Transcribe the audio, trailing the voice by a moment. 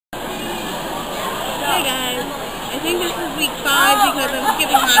Hey guys, I think this is week 5 because I'm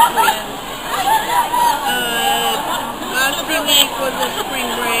skipping last week. Last week was a spring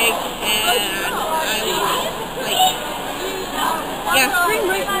break and spring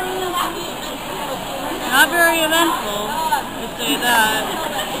break was not very eventful, to say that.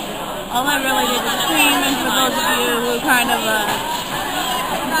 All I really did was stream, and for those of you who kind of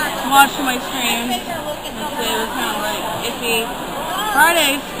watched my streams, let's say it was kind of like iffy.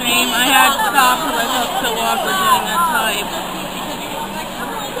 Friday's stream, I had to stop because I felt so awkward doing that type.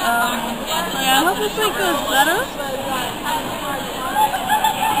 So yeah, I hope this week goes better.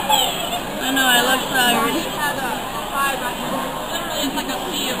 I know, I look tired.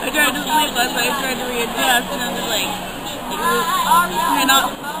 I tried to sleep last night, I tried to readjust, and I was like, can I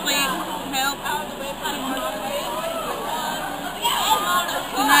not sleep? Help.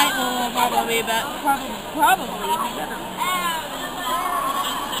 Tonight will probably be better.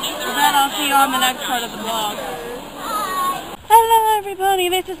 With that, I'll see you on the next part of the vlog. Hello everybody,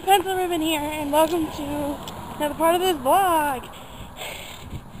 this is Pencil Ribbon here, and welcome to another part of this vlog.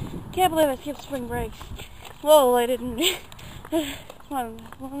 Can't believe I skipped spring break. Whoa, I didn't.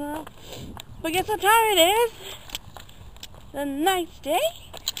 But guess what time it is? The nice day.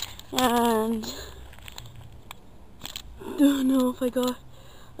 And don't know if I got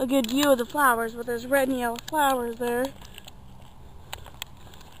a good view of the flowers, but there's red and yellow flowers there.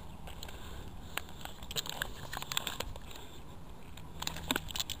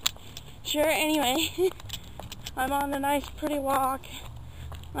 Sure, anyway, I'm on a nice pretty walk.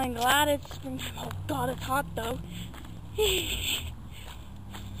 I'm glad it's springtime. Oh god, it's hot though.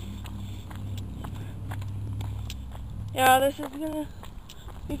 Yeah, this is gonna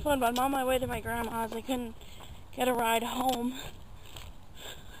be fun, but I'm on my way to my grandma's. I couldn't get a ride home.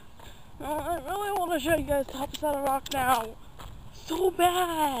 Oh, I really want to show you guys Topside Rock now. So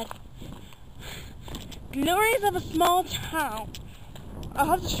bad. Glories of a small town. I'll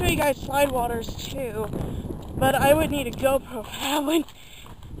have to show you guys Slidewaters too, but I would need a GoPro for that one.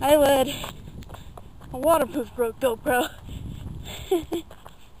 I would a waterproof GoPro.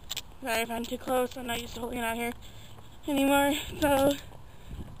 Sorry if I'm too close, I'm not used to holding it out here anymore. So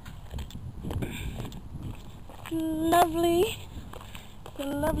lovely. It's a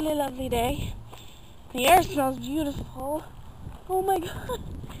lovely, lovely day. The air smells beautiful. Oh my god.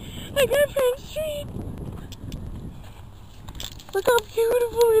 I got Frank Street. Look how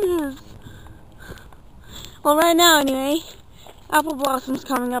beautiful it is. Well, right now, anyway, Apple Blossom's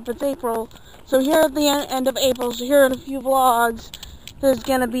coming up. It's April. So here at the end of April, so here in a few vlogs, there's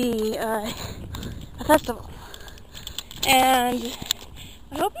going to be a festival. And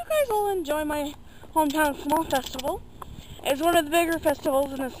I hope you guys all enjoy my hometown small festival. It's one of the bigger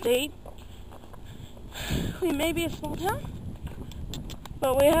festivals in the state. We may be a small town,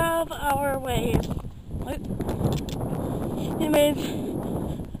 but we have our ways. Anyways,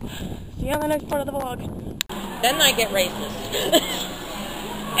 see you on the next part of the vlog. Then I get racist.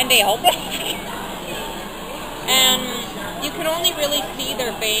 And they help. And you can only really see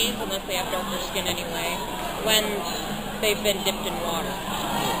their veins, unless they have darker skin anyway, when they've been dipped in water.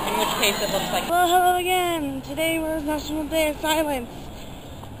 In which case it looks like... Well, hello again. Today was National Day of Silence.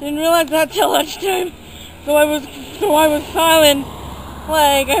 Didn't realize that till lunchtime. So I was silent.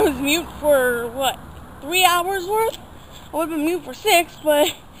 Like, I was mute for, what, 3 hours worth? I would have been mute for 6, but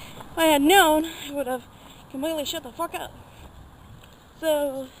if I had known, I would have completely shut the fuck up.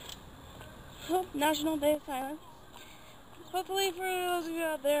 So, National Day of Silence. Hopefully for those of you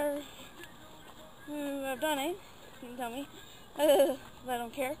out there who have done it, you can tell me. I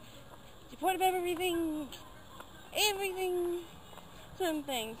don't care. The point of everything, certain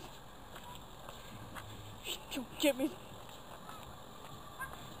things. Don't get me.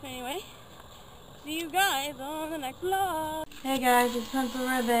 Anyway, see you guys on the next vlog. Hey guys, it's Pencil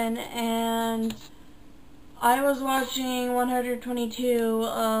Ribbon, and I was watching 122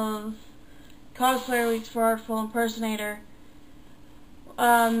 of Cosplayer Weeks for Artful Impersonator.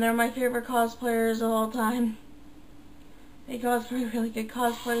 They're my favorite cosplayers of all time. They cosplay really good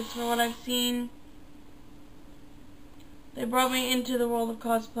cosplays from what I've seen. They brought me into the world of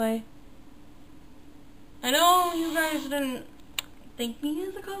cosplay. I know you guys didn't think me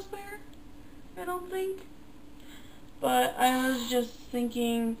as a cosplayer, I don't think. But I was just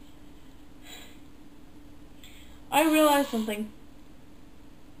thinking, I realized something.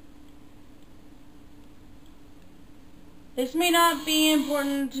 This may not be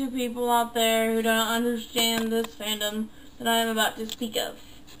important to people out there who don't understand this fandom that I am about to speak of.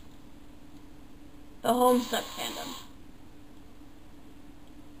 The Homestuck fandom.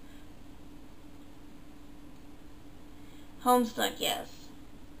 Homestuck, yes.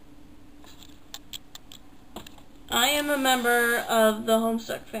 I am a member of the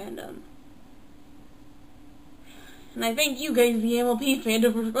Homestuck fandom. And I thank you guys, the MLP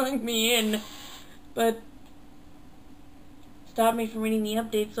fandom, for throwing me in. But stop me from reading the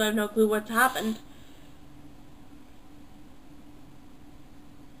updates, so I have no clue what's happened.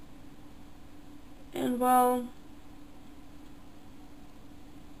 And well,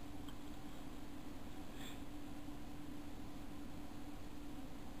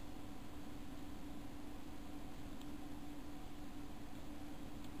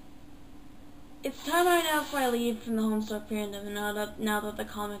 it's time I announce my leave from the Homestuck fandom now that the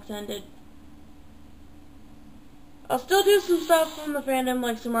comics ended. I'll still do some stuff from the fandom,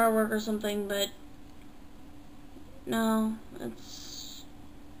 like some artwork or something, but no,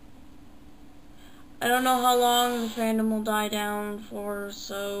 I don't know how long the fandom will die down for,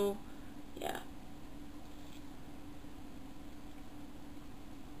 so yeah.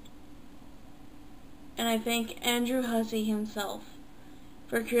 And I thank Andrew Hussie himself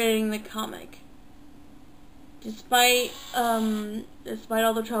for creating the comic. Despite all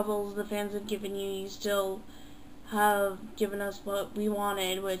the troubles the fans have given you, you still have given us what we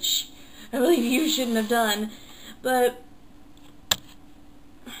wanted, which I believe you shouldn't have done. But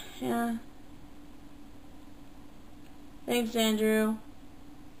yeah. Thanks, Andrew.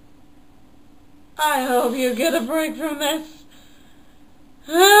 I hope you get a break from this.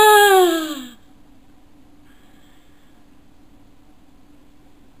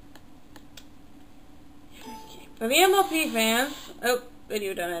 For the MLP fans, oh,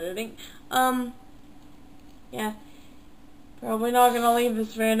 video done editing. Yeah, probably not gonna leave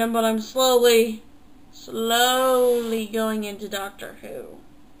this fandom, but I'm slowly going into Doctor Who.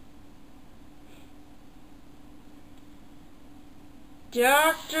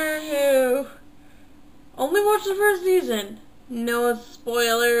 Doctor Who. Only watch the first season. No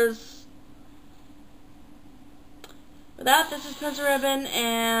spoilers. With that, this is Spencer Ribbon,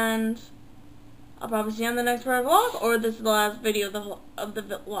 and I'll probably see you on the next part of the vlog, or this is the last video of the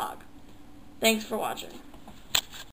vlog. Thanks for watching.